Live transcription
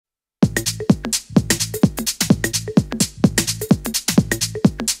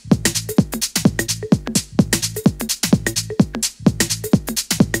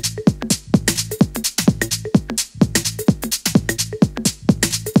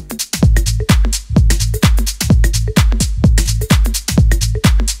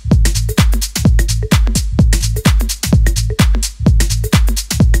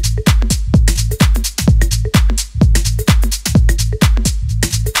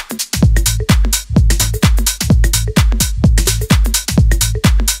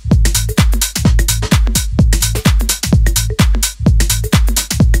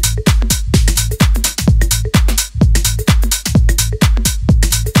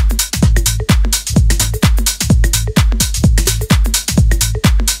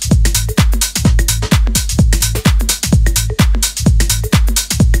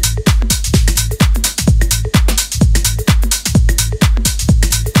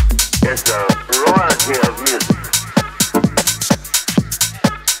It's a royalty of music.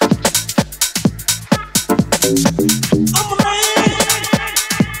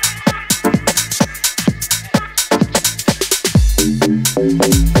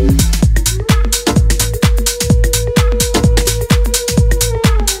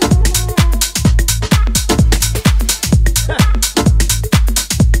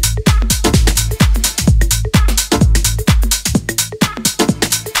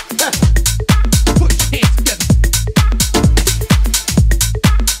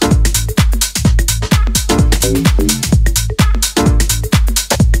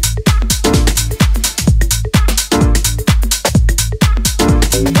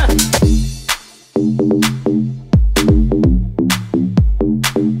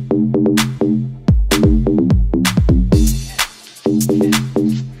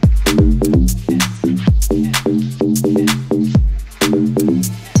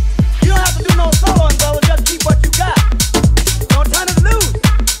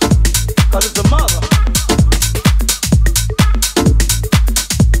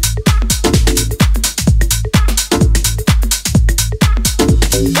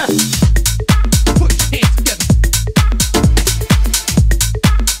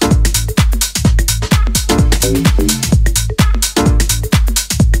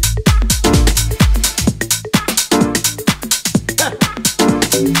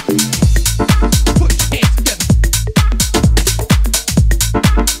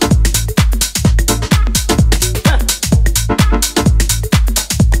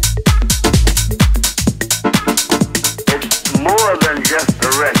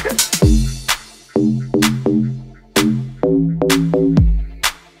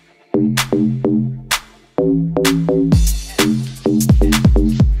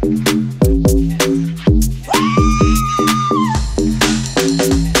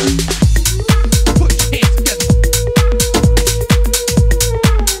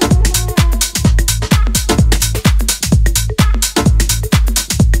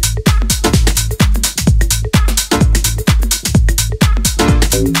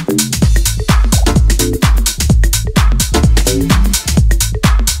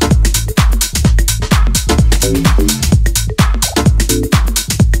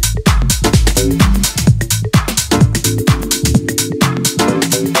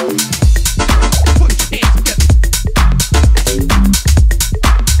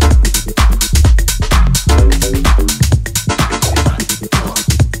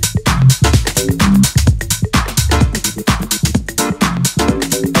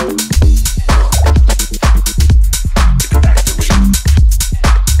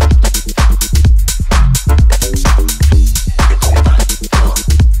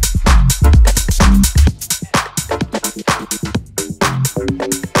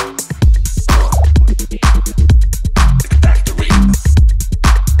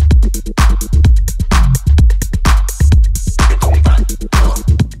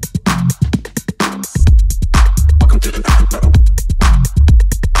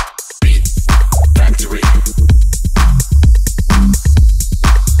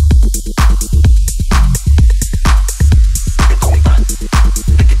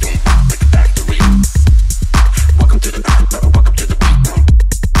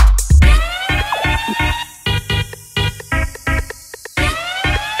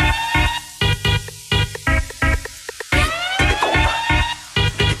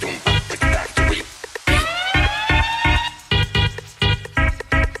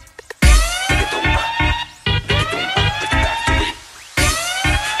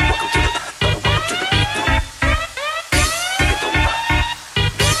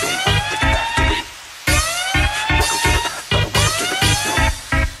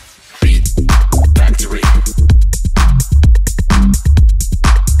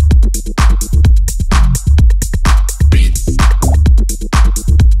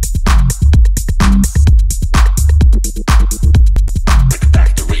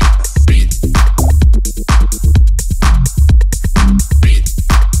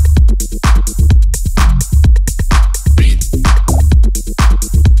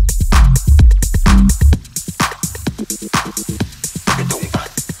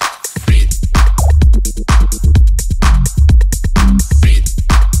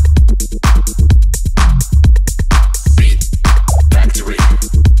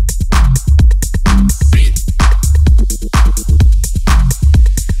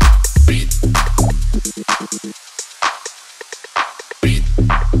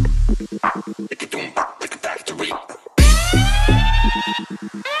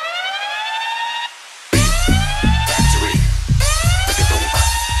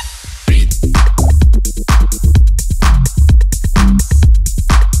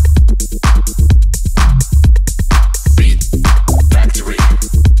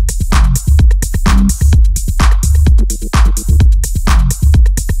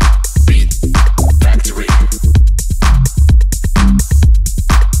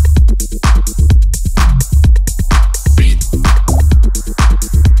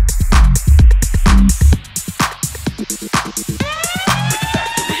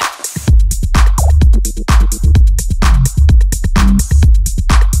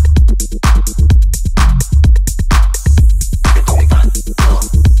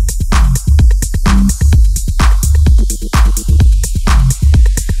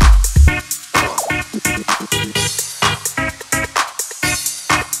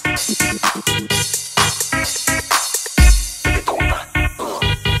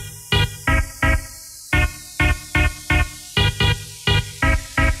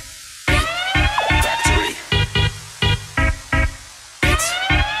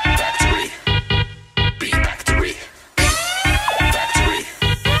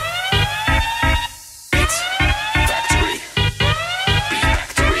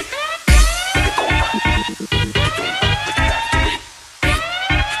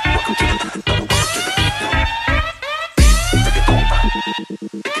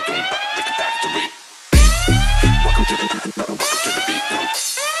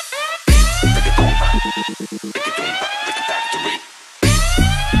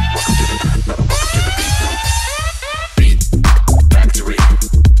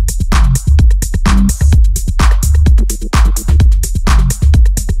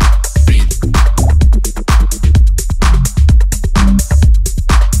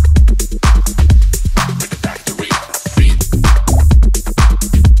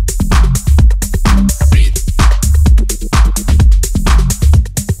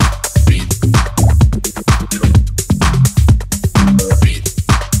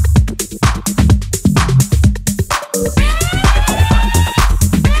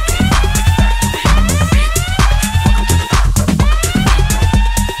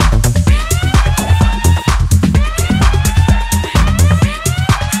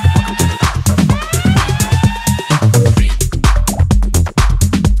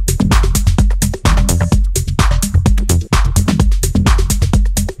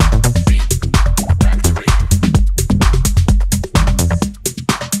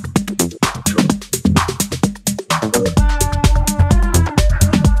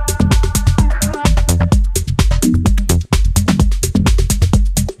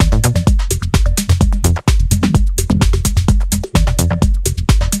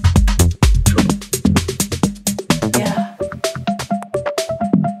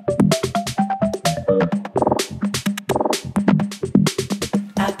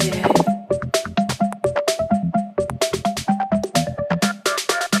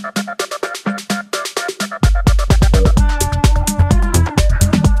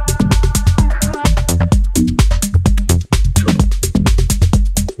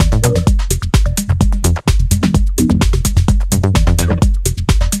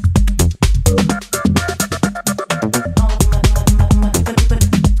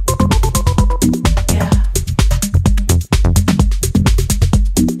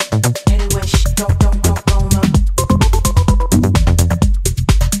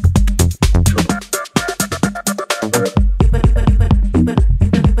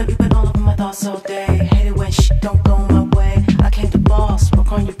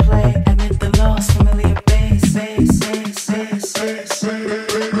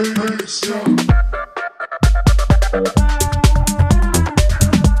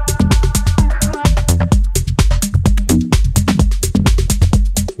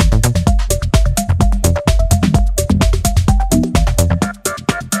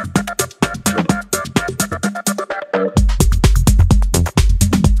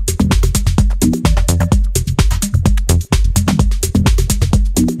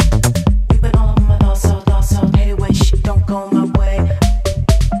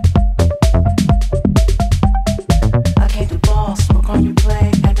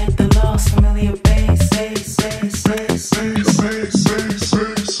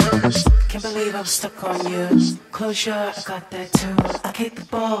 was stuck on you. Closure, I got that too. I kicked the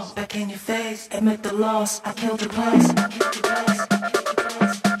ball back in your face. Admit the loss, I killed your place. I killed your place. I killed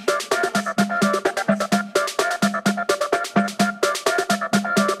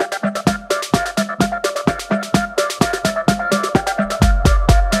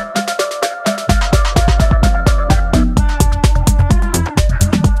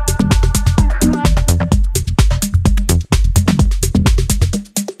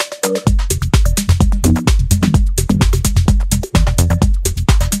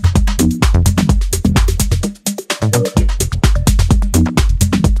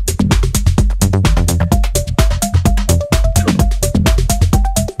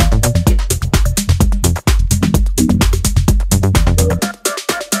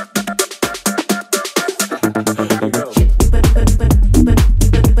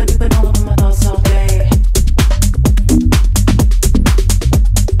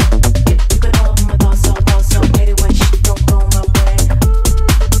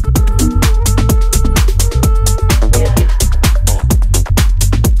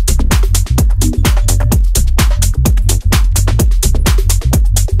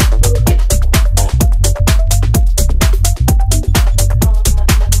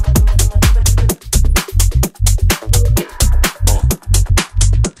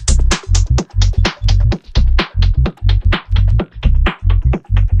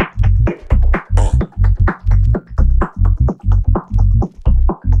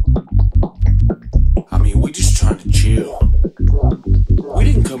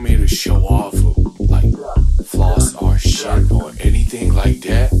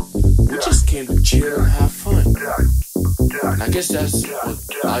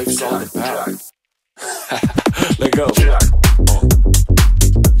your place.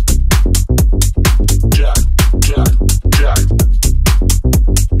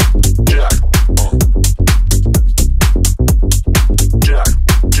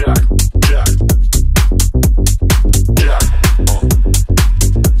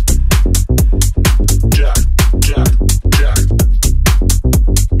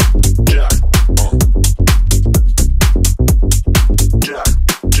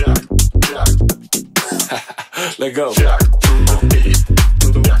 Let go. Jack to the beat.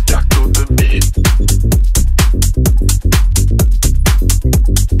 Jack to the beat. Jack to the beat.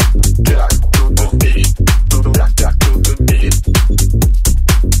 Jack to the beat. Jack to the beat. Jack to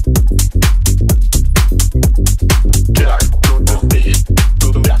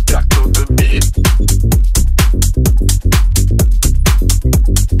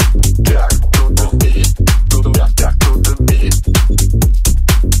beat.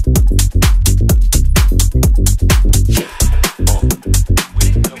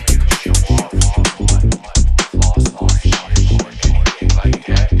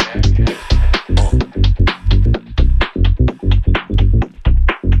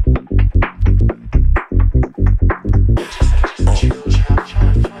 to the beat. Jack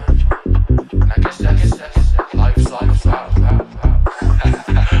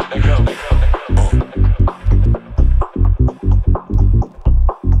to the beat.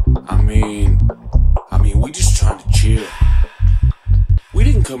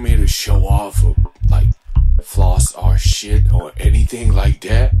 Come here to show off or like floss our shit or anything like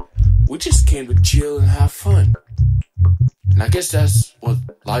that. We just came to chill and have fun. And I guess that's what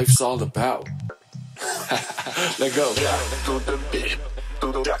life's all about. Let go. Jack to the beat.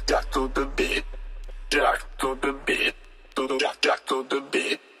 Jack to the beat. Jack to the beat. Jack to the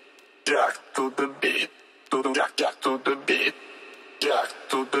beat. Jack to the beat. Jack to the beat. Jack to the beat. Jack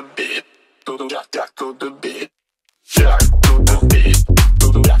to the beat. Jack to the beat. Jack to the beat.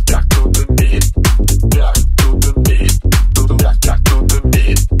 Jack to the beat. Jack to the beat. Jack to the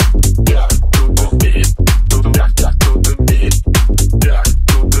beat. Jack to the beat. Jack to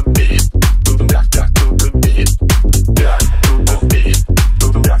the beat. Jack to the beat.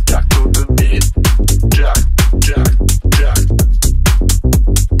 Jack to the beat. Jack to the beat.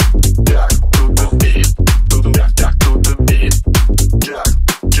 Jack to the beat.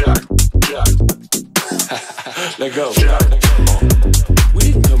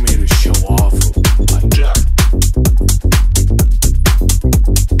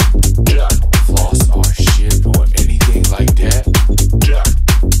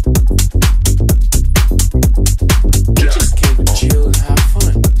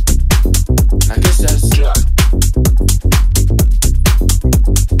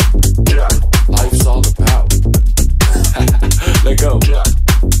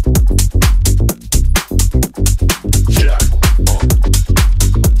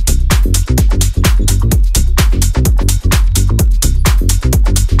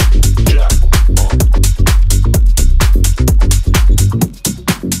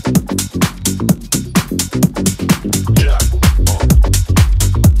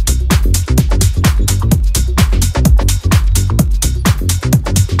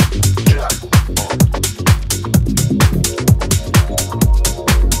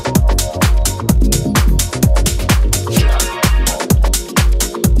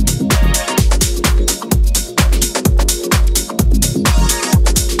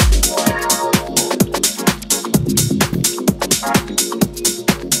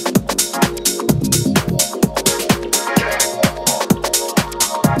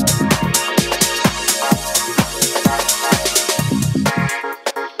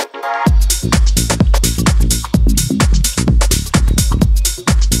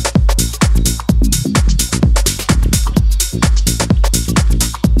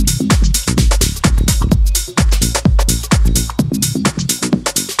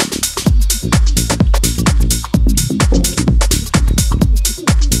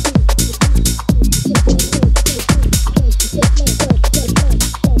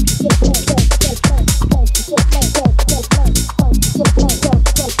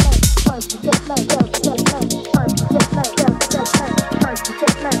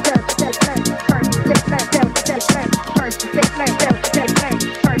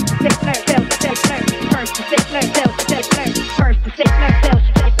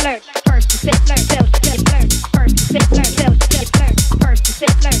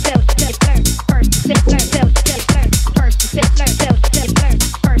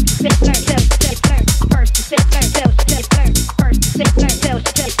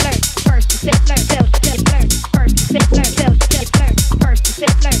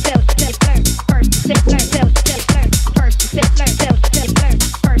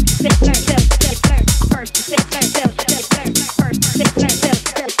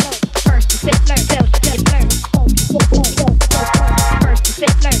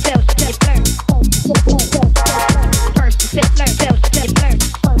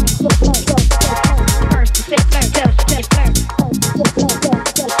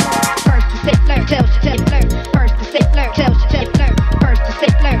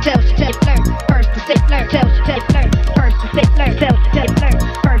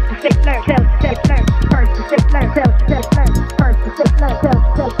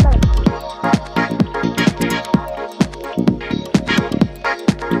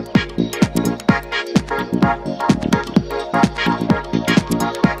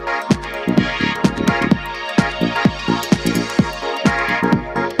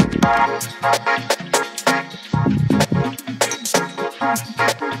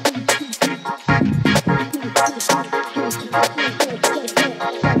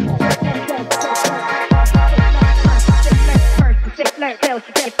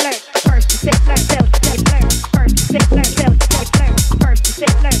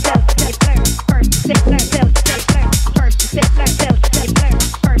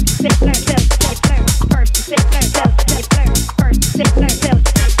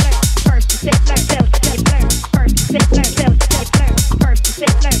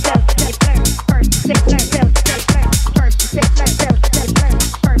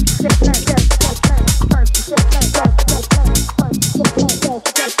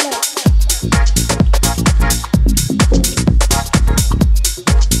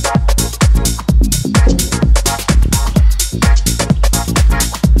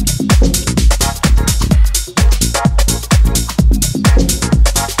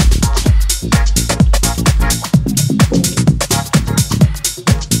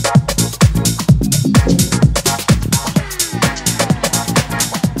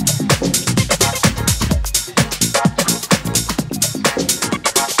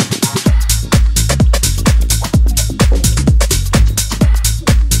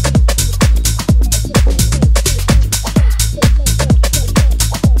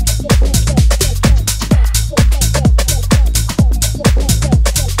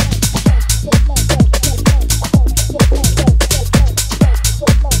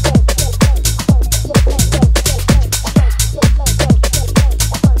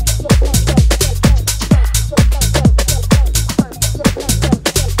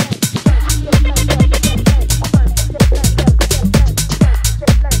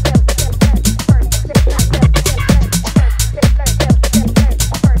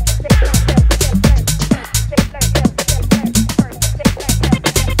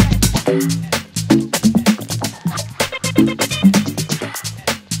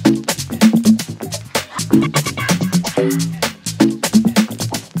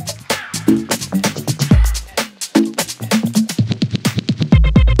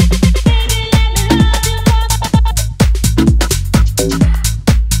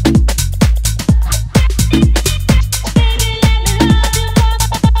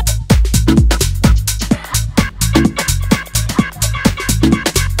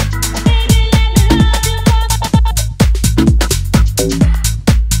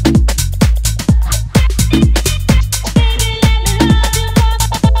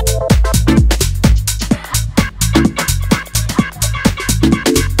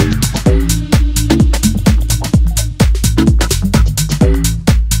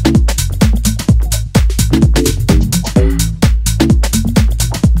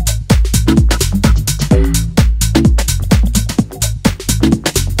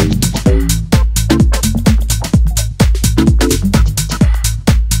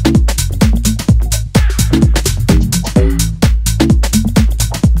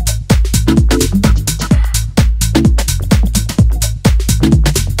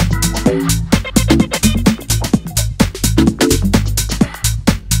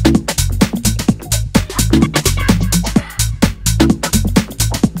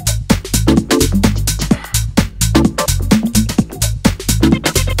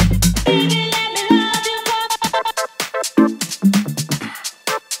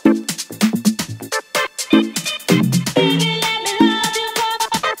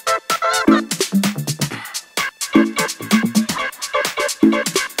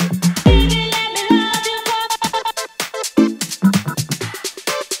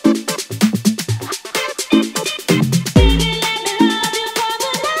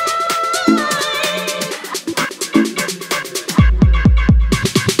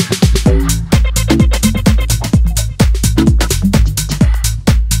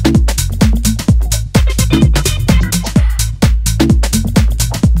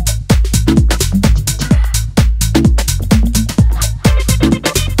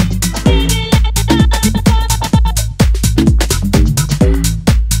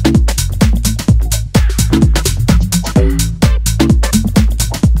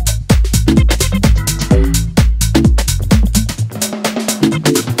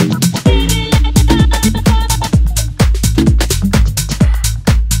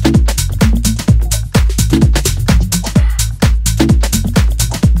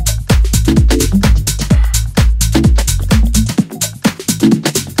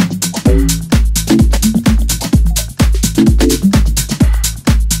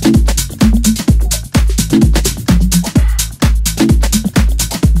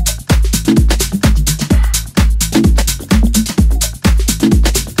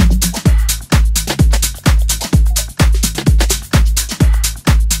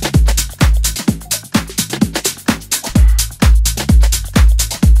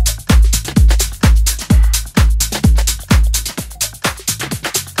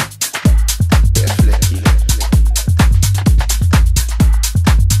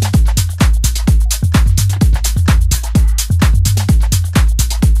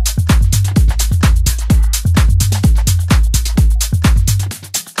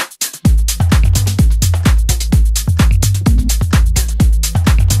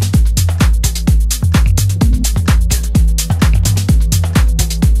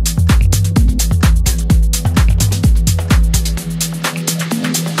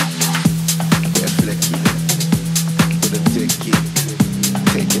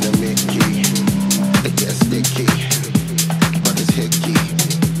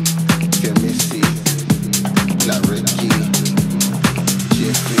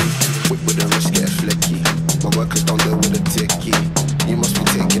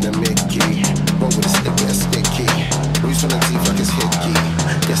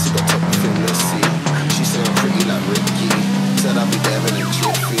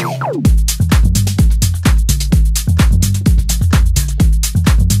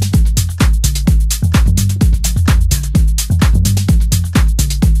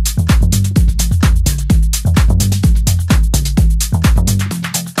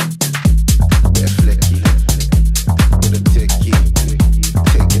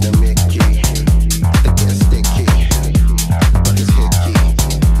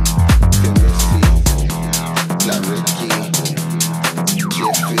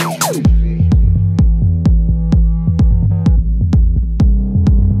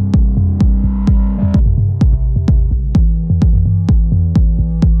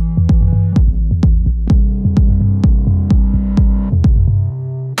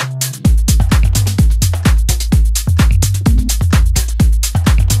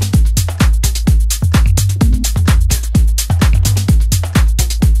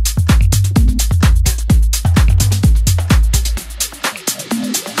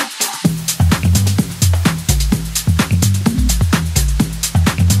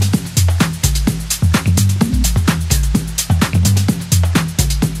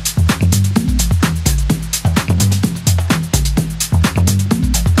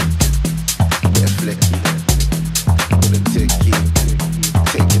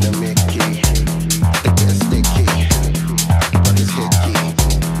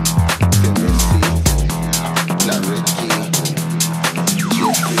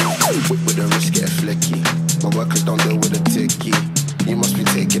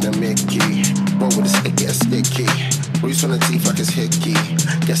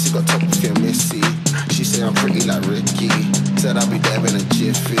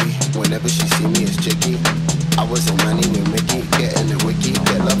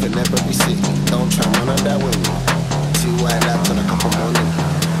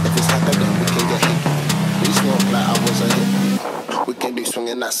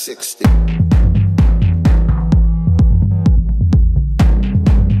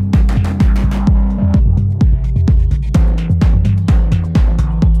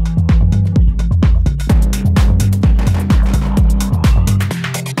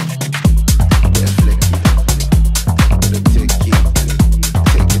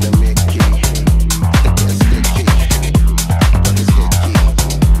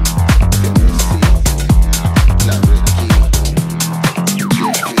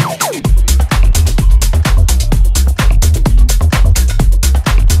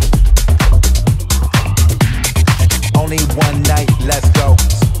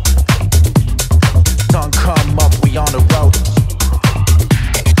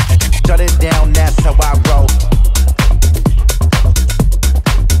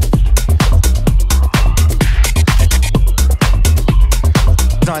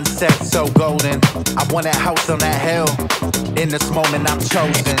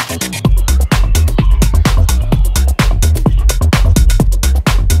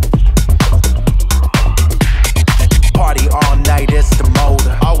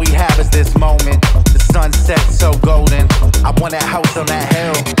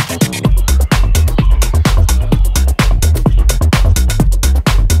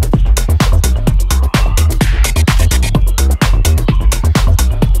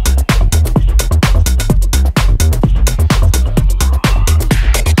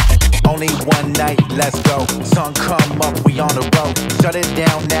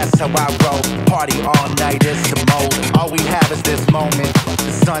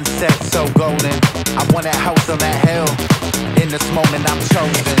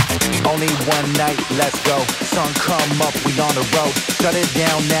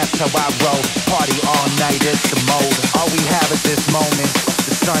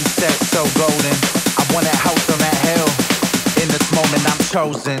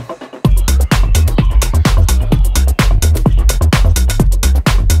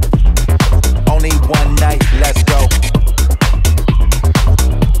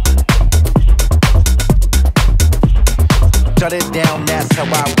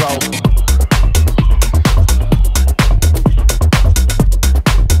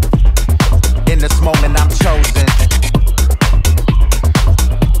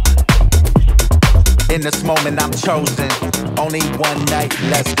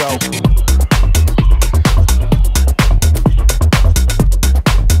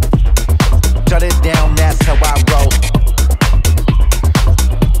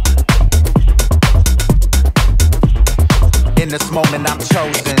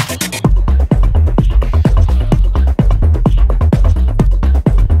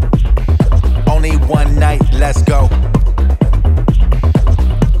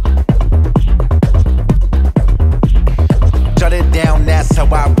 Shut it down, that's how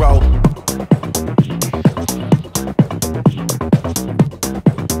I roll.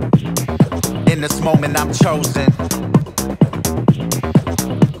 In this moment I'm chosen.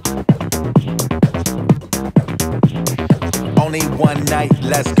 Only one night,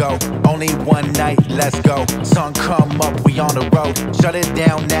 let's go. Only one night, let's go. Sun come up, we on the road. Shut it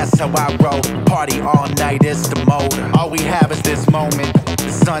down, that's how I roll. Party all night, it's the mode. All we have is this moment.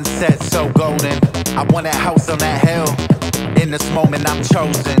 The sunset so golden. I want a house on that hill. In this moment I'm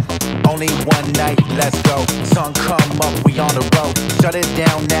chosen. Only one night, let's go. Sun come up, we on the road. Shut it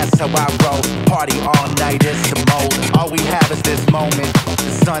down, that's how I roll. Party all night, it's the mode. All we have is this moment.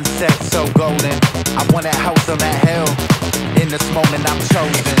 The sunset so golden. I want a house on that hill. In this moment I'm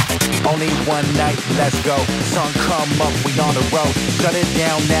chosen. Only one night, let's go. Sun come up, we on the road. Shut it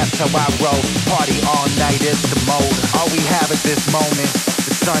down, that's how I roll. Party all night, it's the mode. All we have is this moment.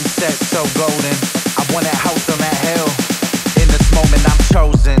 The sunset so golden. I want a house on that hill. In this moment I'm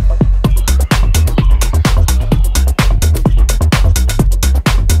chosen.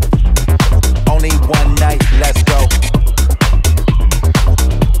 Only one night, let's go.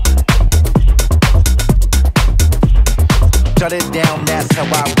 Shut it down, that's how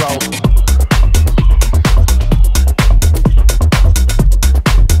I roll.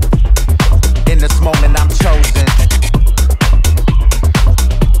 In this moment I'm chosen.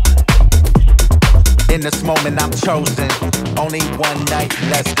 In this moment I'm chosen. Only one night,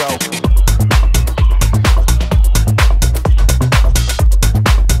 let's go.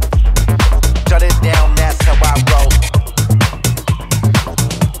 Shut it down, that's how I roll.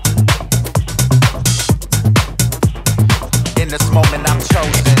 In this moment I'm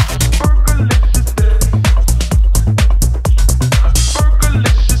chosen.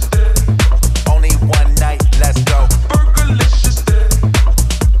 Only one night, let's go.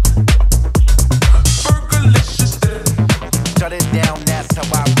 Shut it down, that's how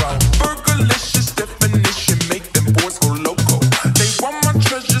I roll. Burgerlicious definition, make them boys go loco. They want my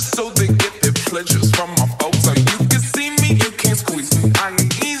treasures so they get their pleasures from my folks. So you can see me, you can't squeeze me. I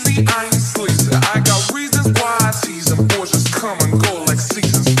ain't easy, I ain't sleazy. I got reasons why I tease them. Boys just come and go like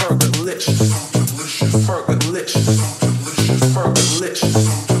seasons. Burgerlicious, Burgerlicious, Burgerlicious,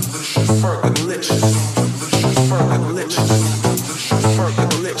 Burgerlicious,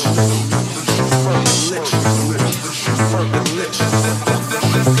 Burgerlicious, Burgerlicious,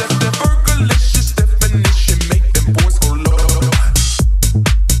 Burgerlicious definition, make them boys go low.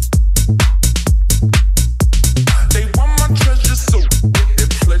 They want my treasures so get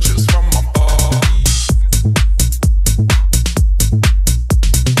their pleasures from my body.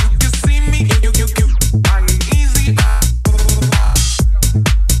 You can see me, you, I ain't easy.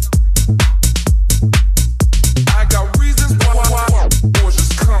 I got reasons why boys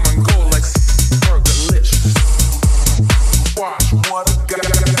just come and go like Burgerlicious. Watch what I got,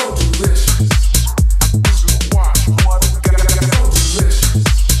 so delicious. Just watch what I got, so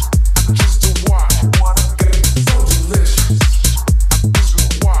delicious. Just watch what I got, so delicious. Just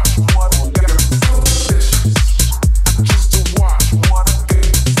watch what I got, so delicious. Just watch what I got,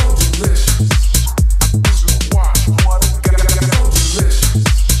 so delicious. Just watch what I got, so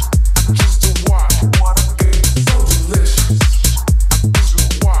delicious. Just watch what I got, so delicious.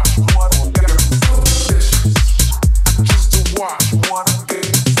 Just watch what I got, so delicious. Just watch what I get,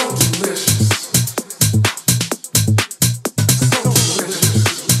 so delicious. So delicious.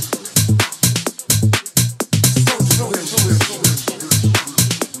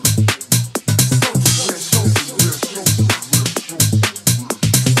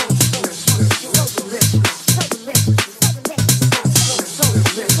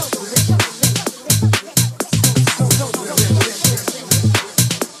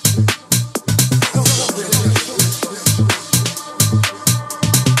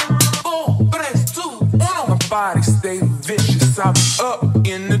 So body stay vicious. I be up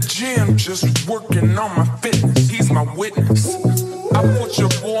in the gym just working on my fitness. He's my witness. I put your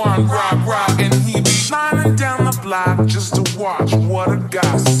boy on rock, and he be lining down the block just to watch what I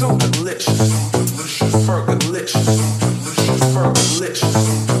got. So delicious, Burgerlicious, Burgerlicious,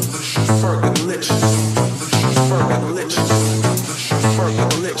 Burgerlicious, Burgerlicious,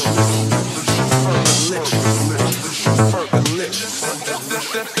 Burgerlicious, Burgerlicious, Burgerlicious.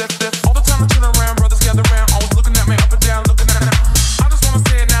 All the time I turn around, brothers gather around, always looking at me up and down, looking at me. I just wanna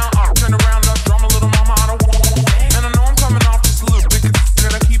say it now, I'll turn around, up, draw my little mama, I don't want. And I know I'm coming off just a little bit,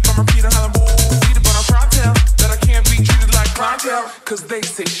 and I keep on repeating how I'm beat it, but I'll try to tell that I can't be treated like clientele, cause they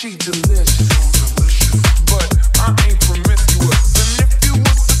say she delicious. But I ain't promiscuous, and if you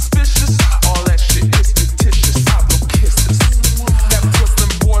were suspicious, all that shit is fictitious. I blow kisses, that puts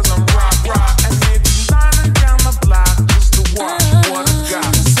them boys on rock, and they be lining down the block just to watch.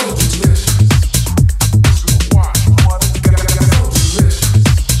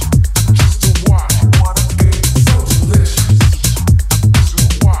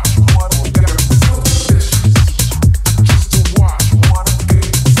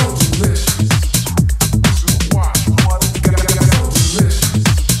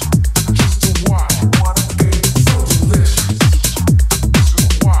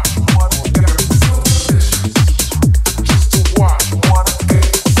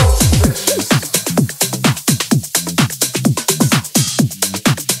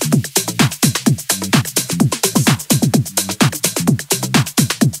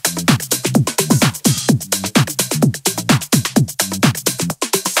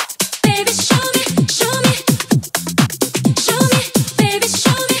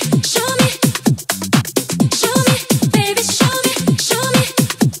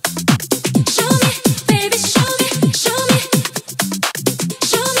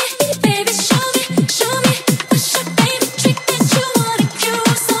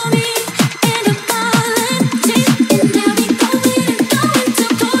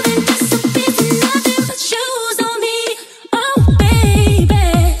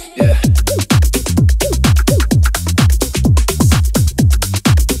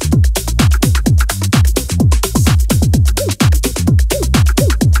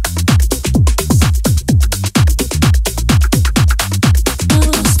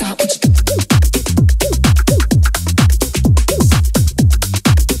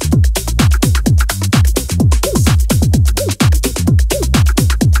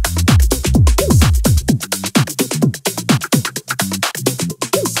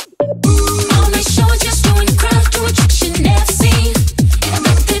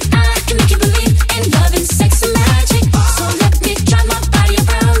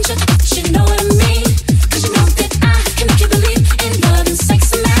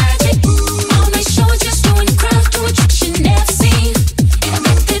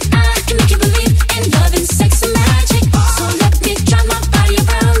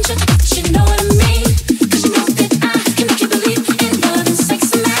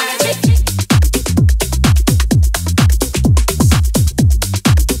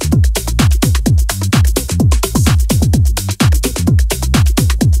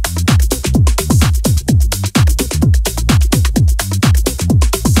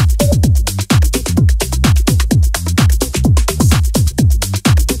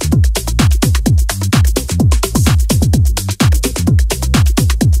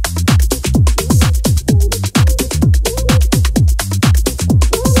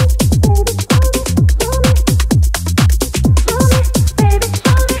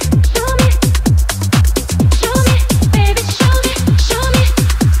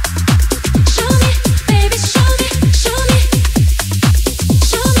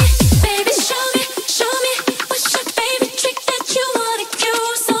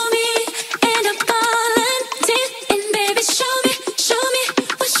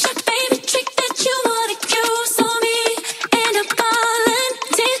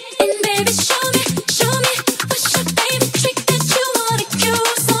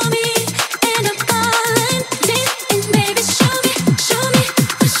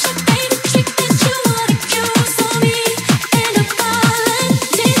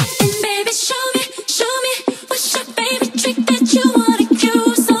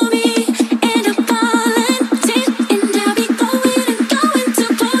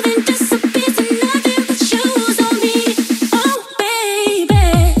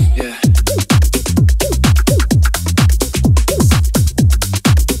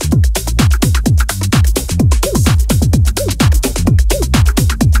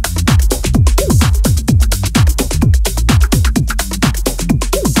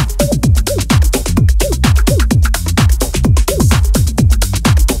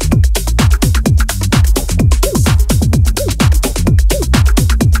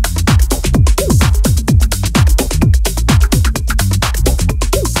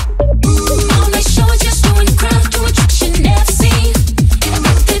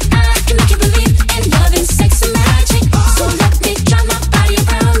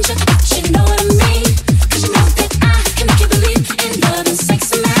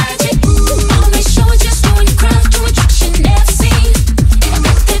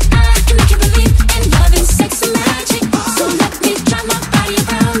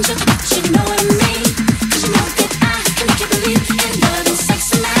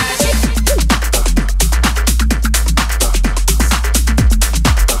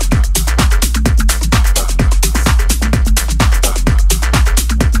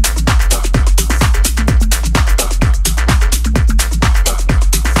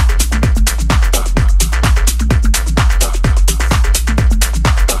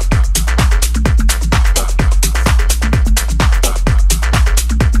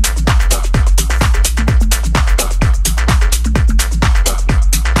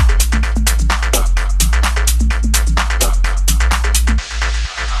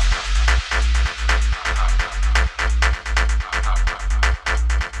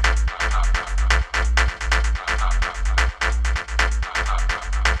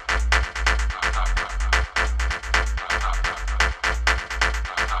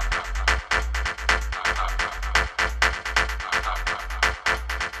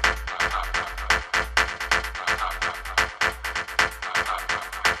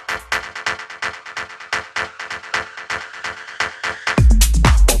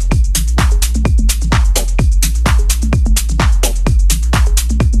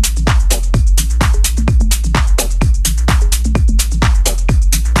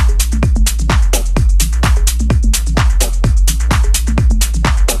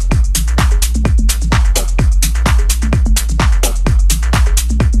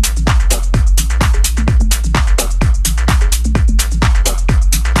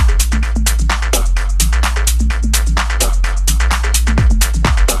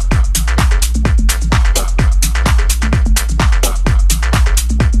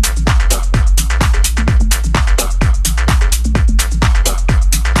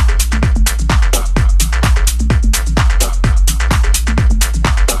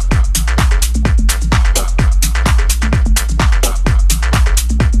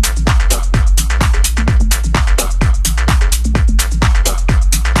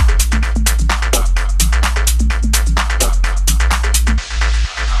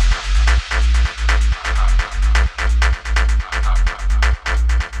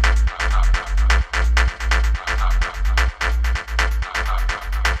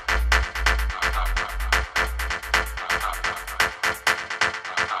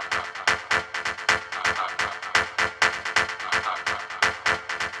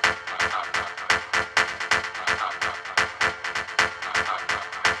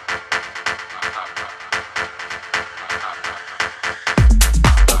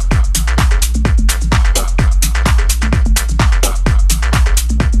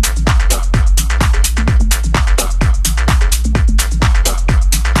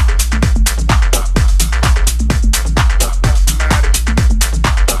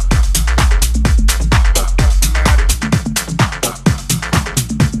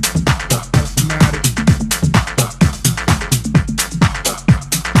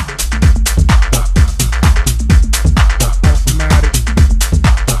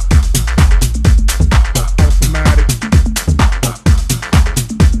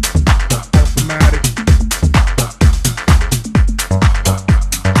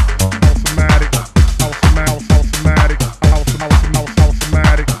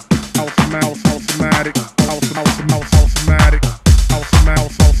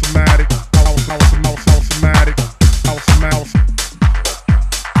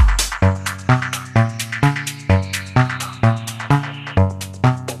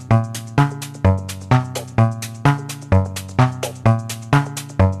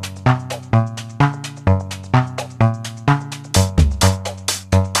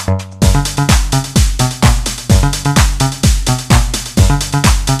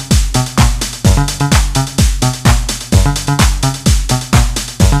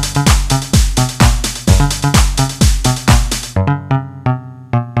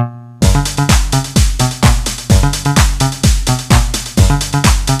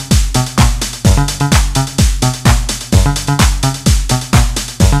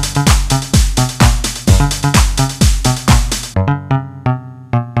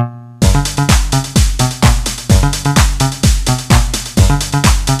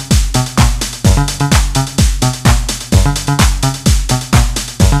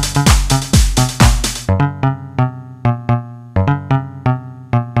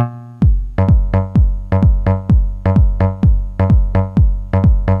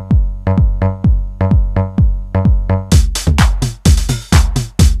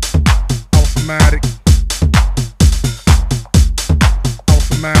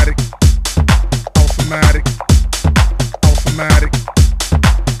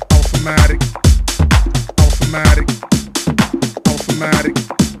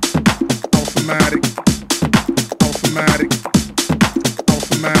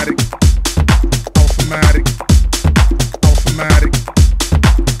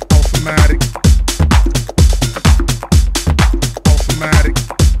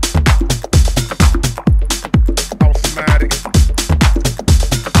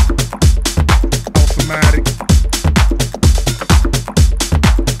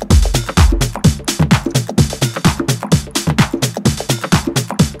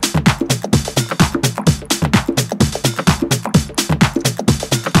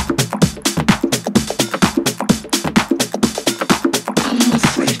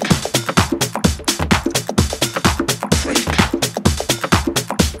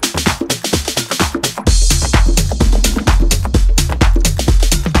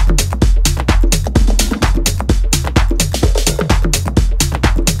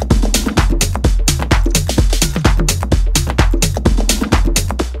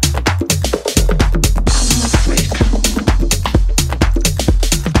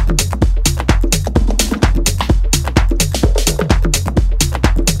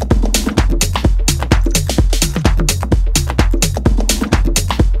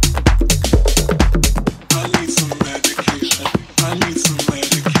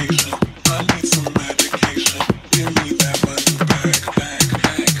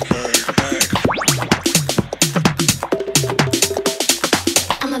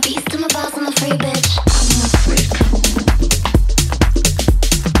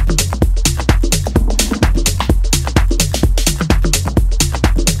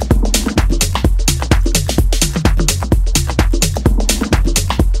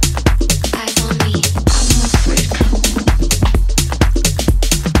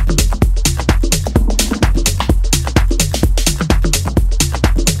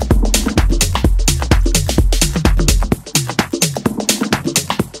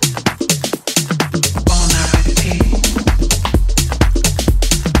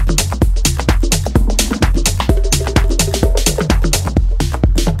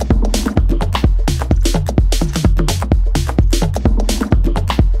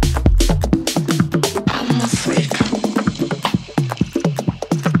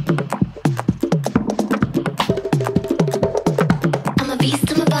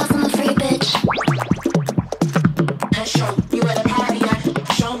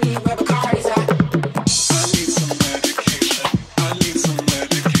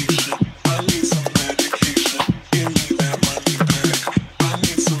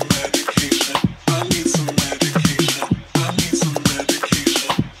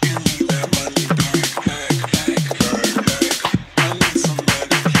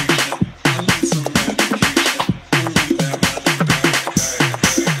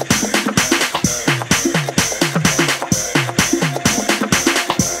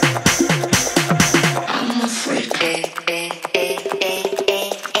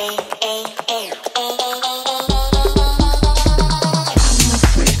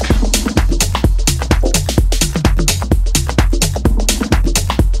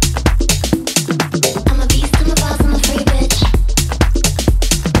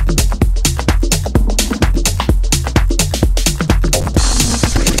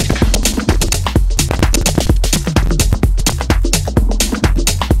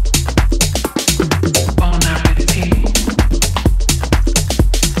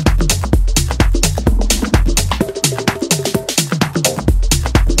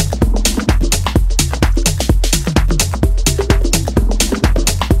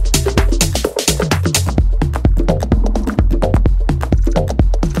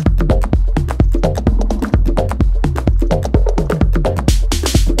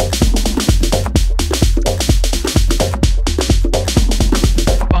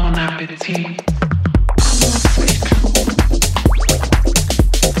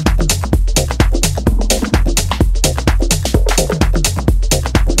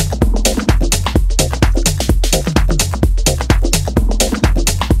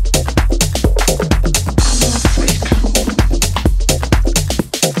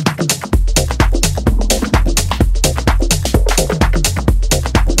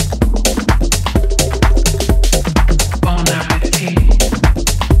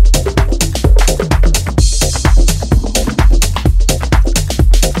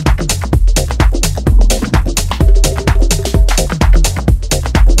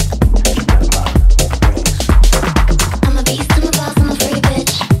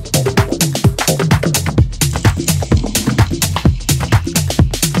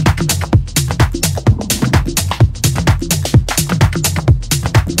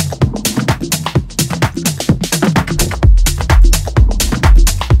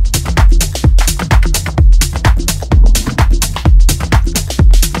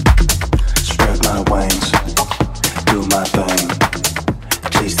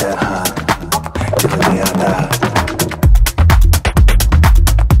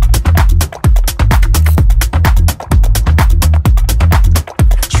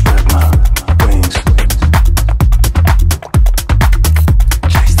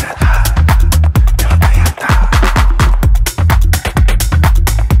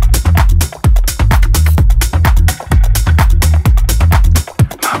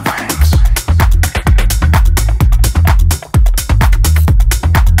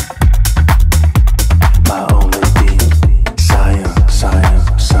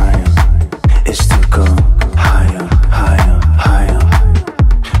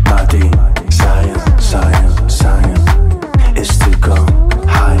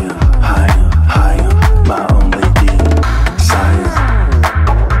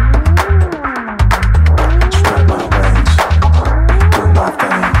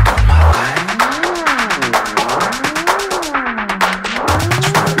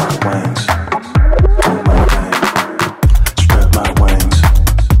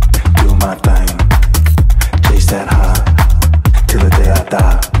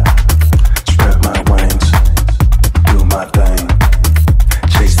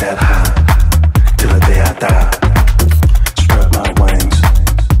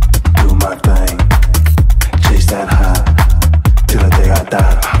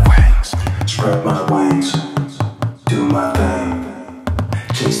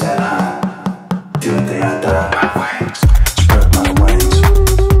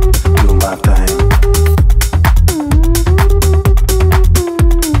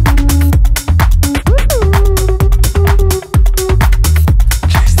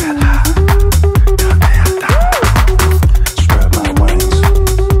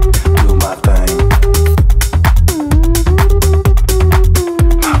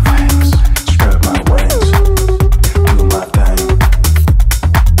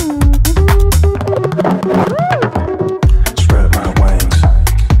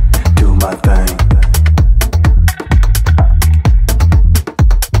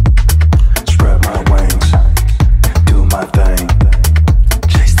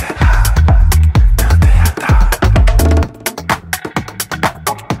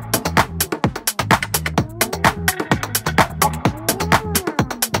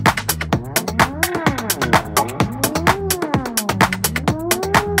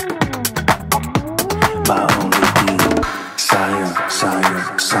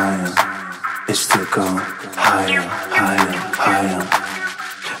 go higher, higher, higher.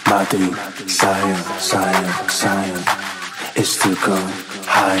 My desire, desire is to go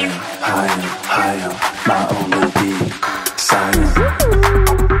higher, higher, higher. My only desire.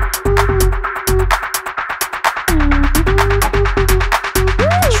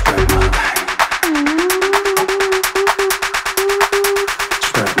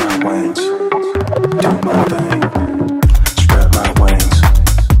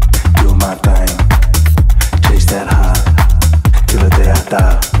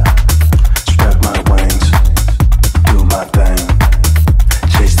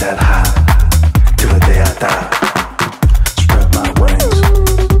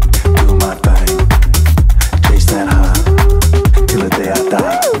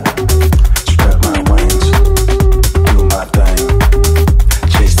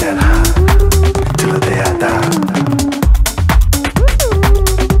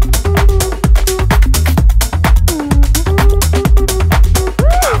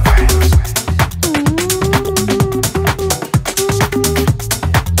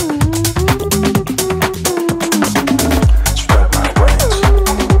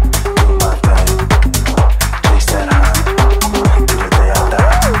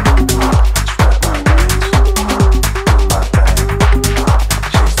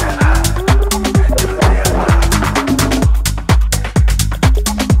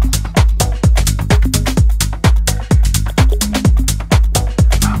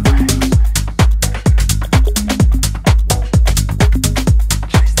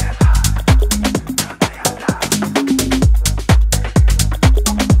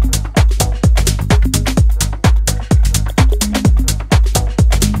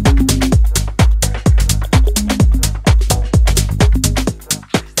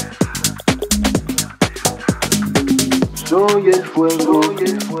 Soy el fuego, soy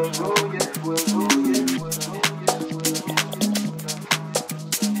el fuego,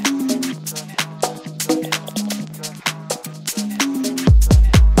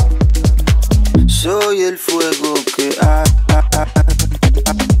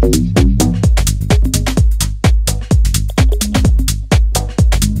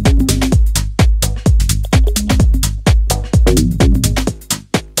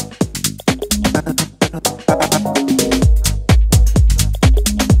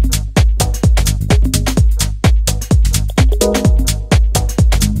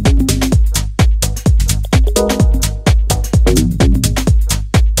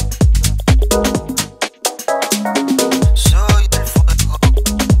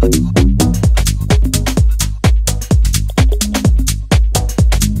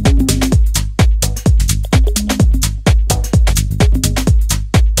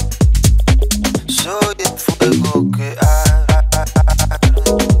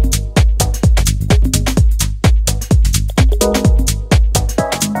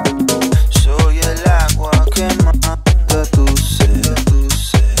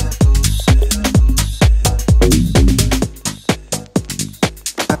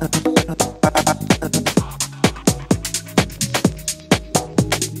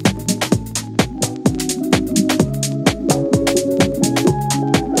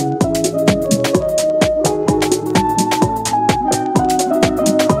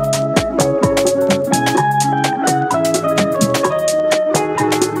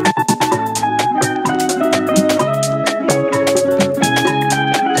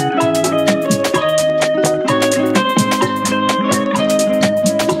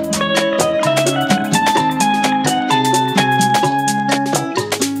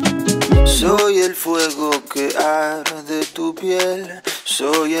 soy el fuego que arde tu piel,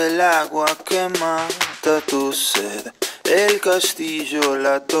 soy el agua que mata tu sed, el castillo,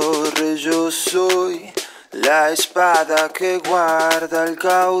 la torre, yo soy la espada que guarda el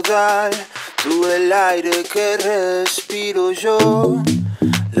caudal, tú el aire que respiro yo,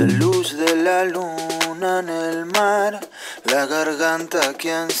 la luz de la luna en el mar, la garganta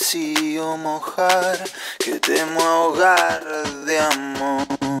que ansío mojar, que temo ahogar de amor.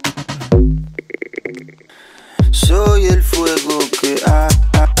 Soy el fuego que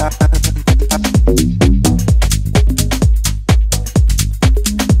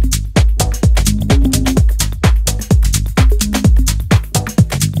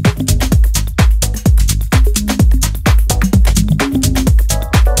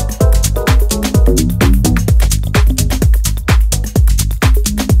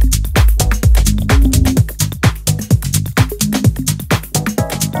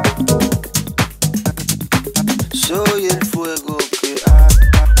soy el fuego que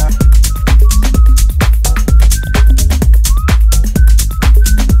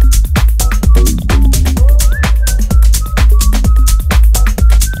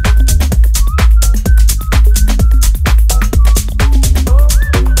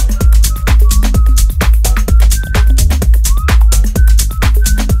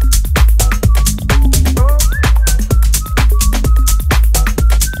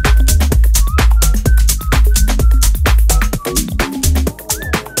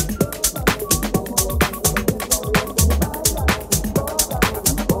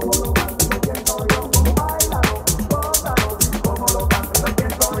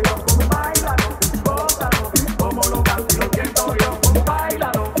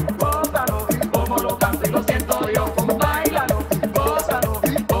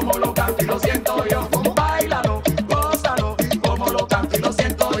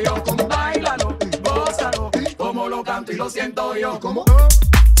lo siento yo. ¿Cómo?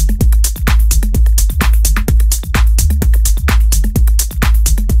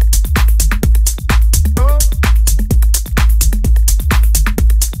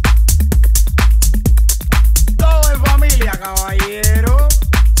 Todo en familia, caballero.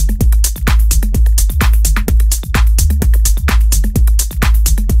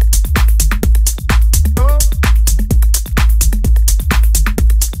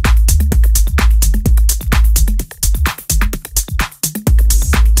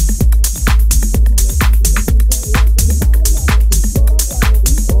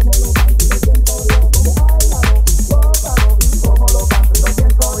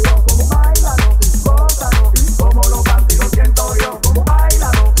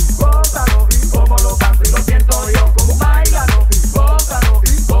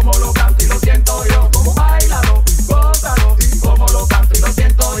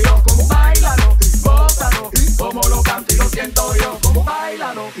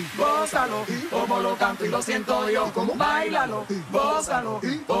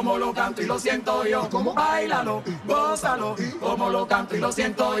 Como lo canto y lo siento yo, como bailalo, gózalo, como lo canto y lo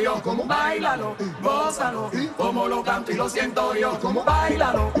siento yo, como bailalo, gózalo, como lo canto y lo siento yo, como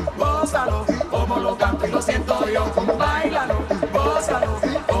bailalo, gózalo, como lo canto y lo siento yo, como bailalo, gózalo,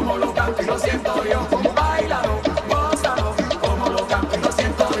 como lo canto y lo siento yo, como